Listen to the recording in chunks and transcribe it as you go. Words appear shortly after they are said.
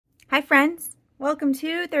Hi friends, welcome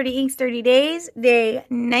to 30 Inks 30 Days, day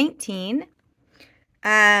 19.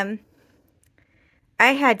 I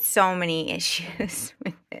had so many issues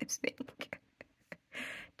with this ink.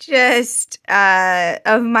 Just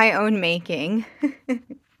of my own making.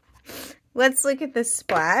 Let's look at the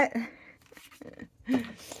splat.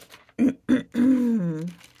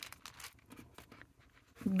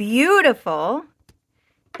 Beautiful.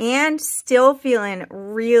 And still feeling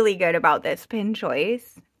really good about this pen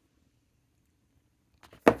choice.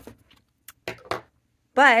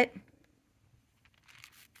 But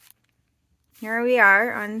here we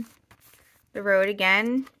are on the road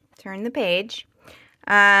again. Turn the page.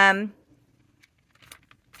 And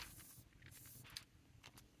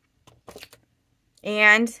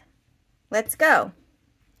let's go.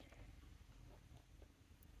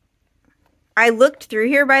 I looked through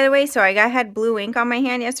here, by the way, so I had blue ink on my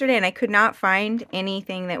hand yesterday, and I could not find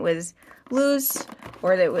anything that was loose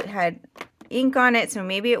or that had ink on it, so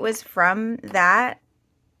maybe it was from that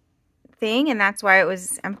thing, and that's why it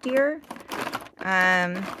was emptier. What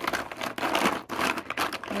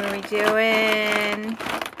are we doing?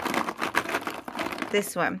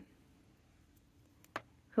 This one.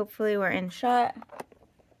 Hopefully we're in shot.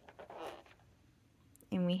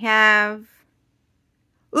 And we have...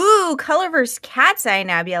 Ooh, Colorverse Cat's Eye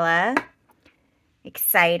Nebula.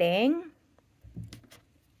 Exciting.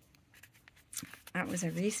 That was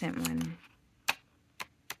a recent one.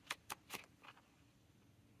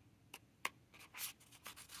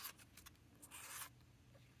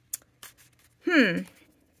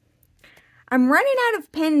 I'm running out of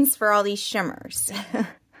pens for all these shimmers.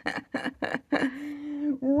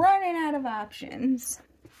 Running out of options.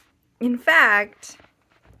 In fact,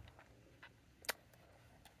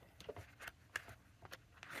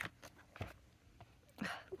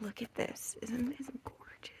 look at this. Isn't this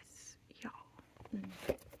gorgeous, y'all?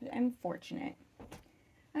 I'm fortunate.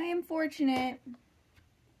 I am fortunate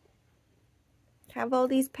to have all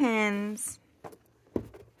these pens.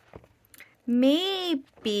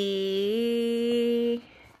 Maybe...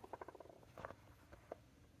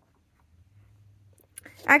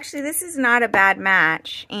 Actually, this is not a bad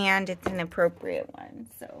match, and it's an appropriate one,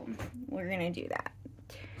 so we're going to do that.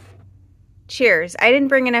 Cheers. I didn't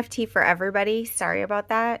bring enough tea for everybody. Sorry about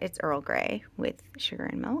that. It's Earl Grey with sugar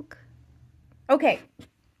and milk. Okay.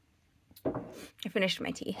 I finished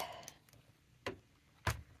my tea.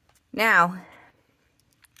 Now,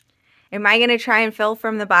 am I going to try and fill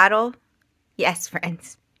from the bottle? Yes,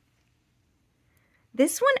 friends.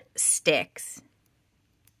 This one sticks.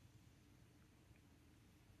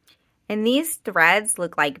 And these threads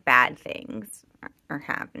look like bad things are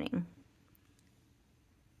happening.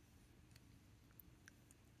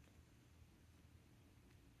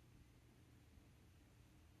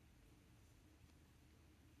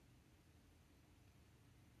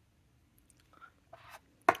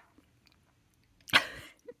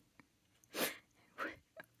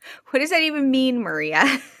 What does that even mean,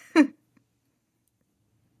 Maria?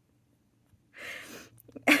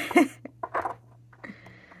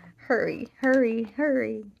 Hurry, hurry,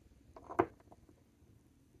 hurry.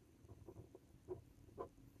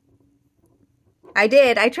 I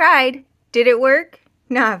did. I tried. Did it work?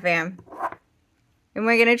 Nah, fam. Am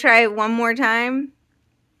I going to try it one more time?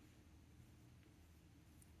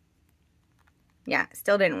 Yeah,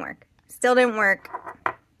 still didn't work. Still didn't work.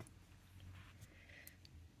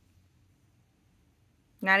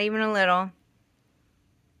 Not even a little.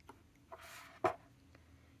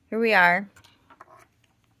 Here we are.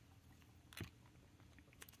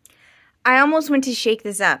 I almost went to shake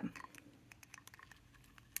this up.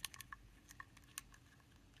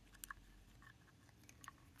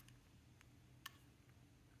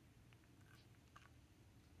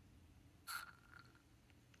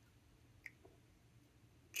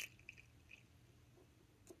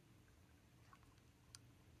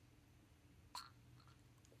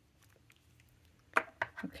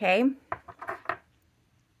 Okay.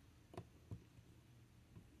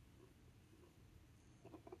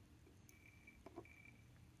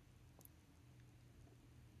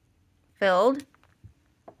 Filled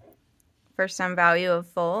for some value of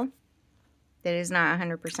full that is not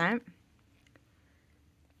 100%.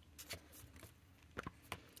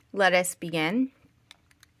 Let us begin.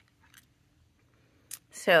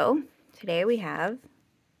 So today we have,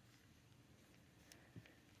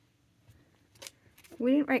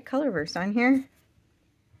 we didn't write Colorverse on here.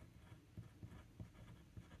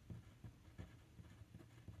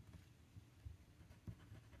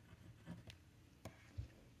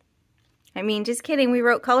 I mean, just kidding, we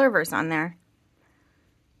wrote Colorverse on there.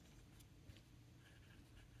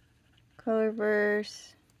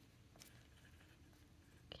 Colorverse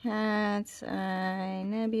Cat's Eye,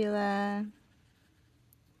 Nebula,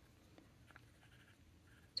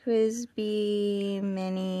 TWSBI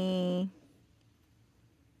Mini,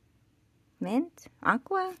 Mint,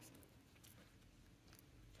 Aqua,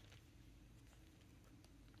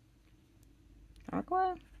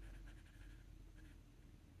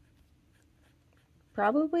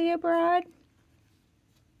 probably abroad.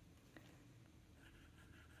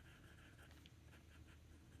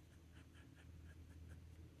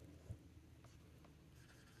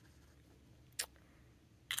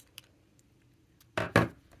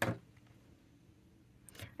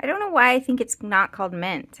 I don't know why I think it's not called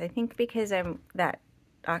mint. I think because that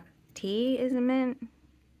tea is a mint.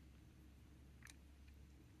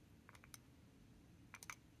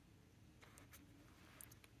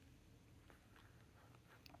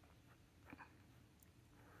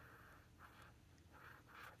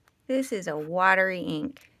 This is a watery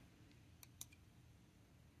ink.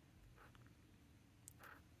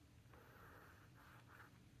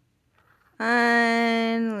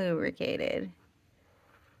 Unlubricated.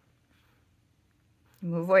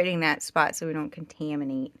 I'm avoiding that spot so we don't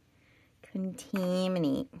contaminate. I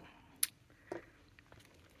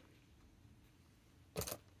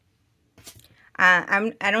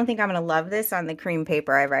don't think I'm gonna love this on the cream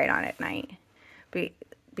paper I write on at night,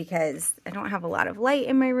 because I don't have a lot of light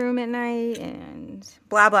in my room at night, and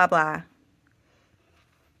blah blah blah.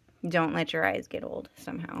 Don't let your eyes get old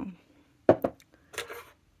somehow.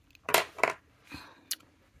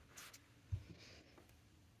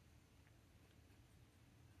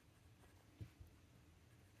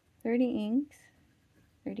 $30 inks,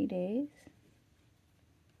 30 days.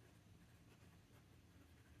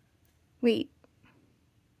 Wait.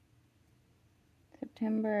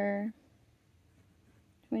 September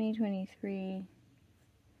 2023.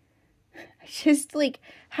 Just like,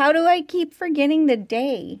 how do I keep forgetting the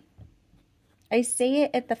day? I say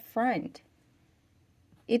it at the front.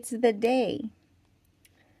 It's the day.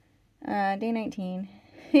 Day 19.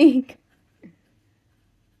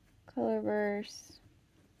 Colorverse.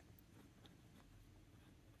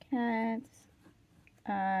 Cat's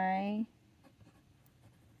Eye.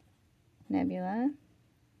 Nebula.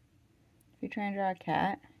 If we try and draw a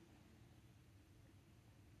cat.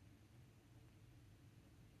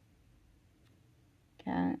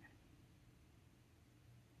 Cat.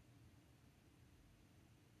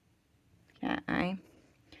 Cat eye.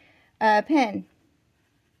 Pen.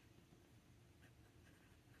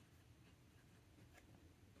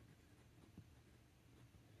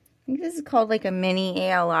 I think this is called like a mini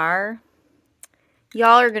ALR.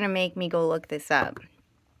 Y'all are going to make me go look this up.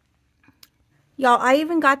 Y'all, I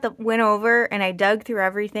even went over and I dug through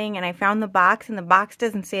everything and I found the box, and the box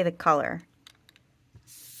doesn't say the color.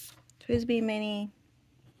 TWSBI Mini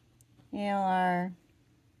ALR.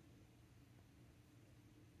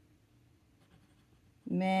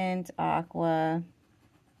 Mint, Aqua,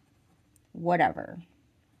 whatever.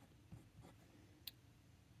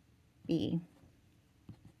 B.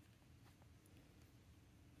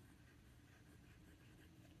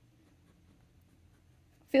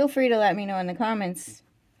 Feel free to let me know in the comments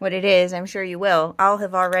what it is. I'm sure you will. I'll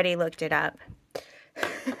have already looked it up.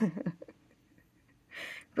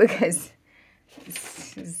 Because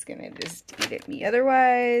this is going to just eat at me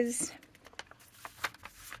otherwise.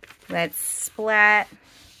 Let's splat.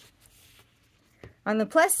 On the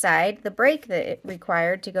plus side, the break that it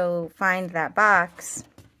required to go find that box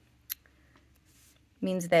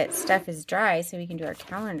means that stuff is dry, so we can do our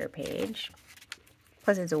calendar page.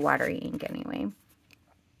 Plus it's a watery ink anyway.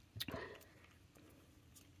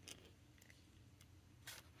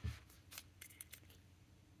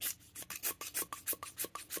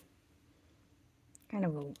 Kind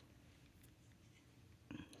of a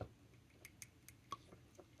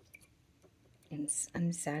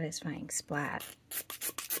unsatisfying splat.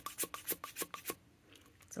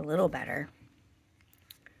 It's a little better.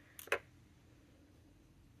 I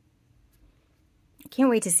can't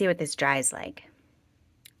wait to see what this dries like.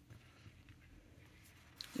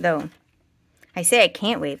 Though, I say I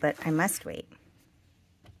can't wait, but I must wait.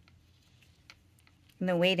 And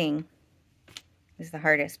the waiting is the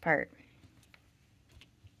hardest part.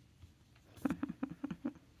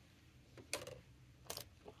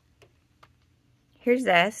 Here's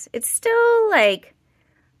this. It's still like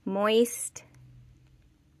moist.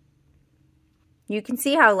 You can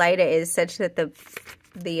see how light it is, such that the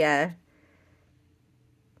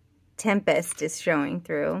tempest is showing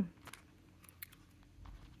through.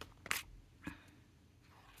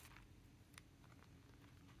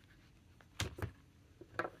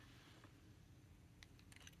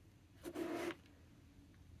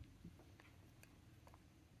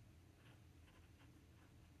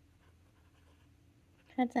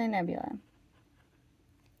 Cat's Eye Nebula.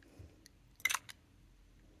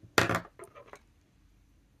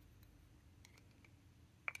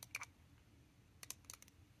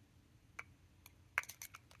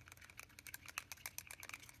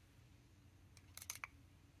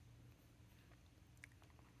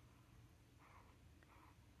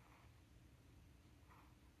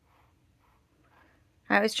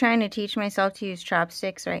 I was trying to teach myself to use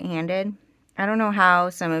chopsticks right-handed. I don't know how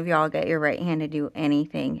some of y'all get your right hand to do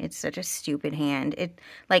anything. It's such a stupid hand.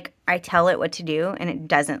 Like, I tell it what to do, and it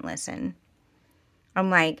doesn't listen. I'm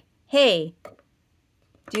like, hey,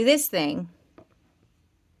 do this thing.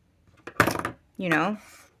 You know?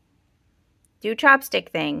 Do chopstick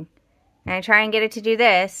thing. And I try and get it to do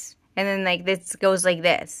this, and then, like, this goes like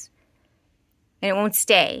this. And it won't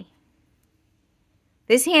stay.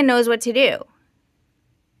 This hand knows what to do.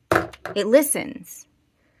 It listens.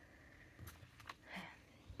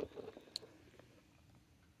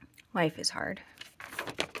 Life is hard.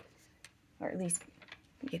 Or at least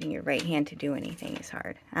getting your right hand to do anything is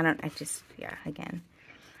hard. Yeah, again.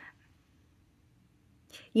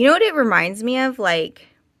 You know what it reminds me of? Like,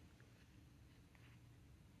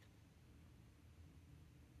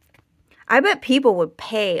 I bet people would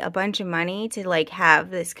pay a bunch of money to, like, have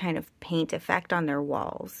this kind of paint effect on their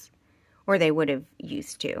walls. Or they would have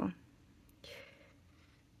used to.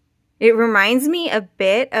 It reminds me a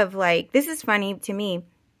bit of, like, this is funny to me.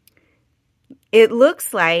 It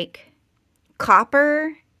looks like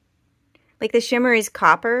copper. Like, the shimmer is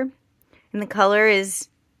copper. And the color is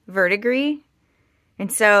verdigris.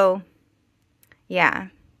 And so, yeah.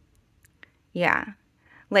 Yeah.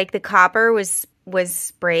 Like, the copper was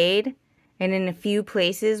sprayed. And in a few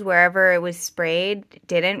places, wherever it was sprayed, it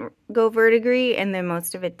didn't go verdigris. And then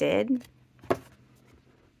most of it did.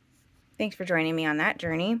 Thanks for joining me on that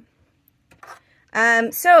journey.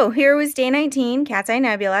 So here was day 19, Cat's Eye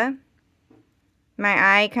Nebula.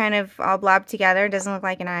 My eye kind of all blobbed together. Doesn't look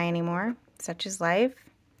like an eye anymore. Such is life.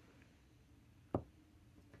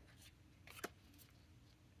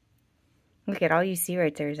 Look at all you see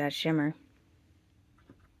right there is that shimmer.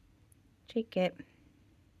 Shake it.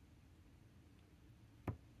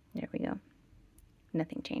 There we go.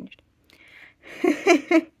 Nothing changed.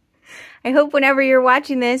 I hope whenever you're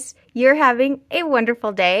watching this, you're having a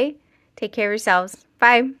wonderful day. Take care of yourselves.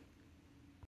 Bye.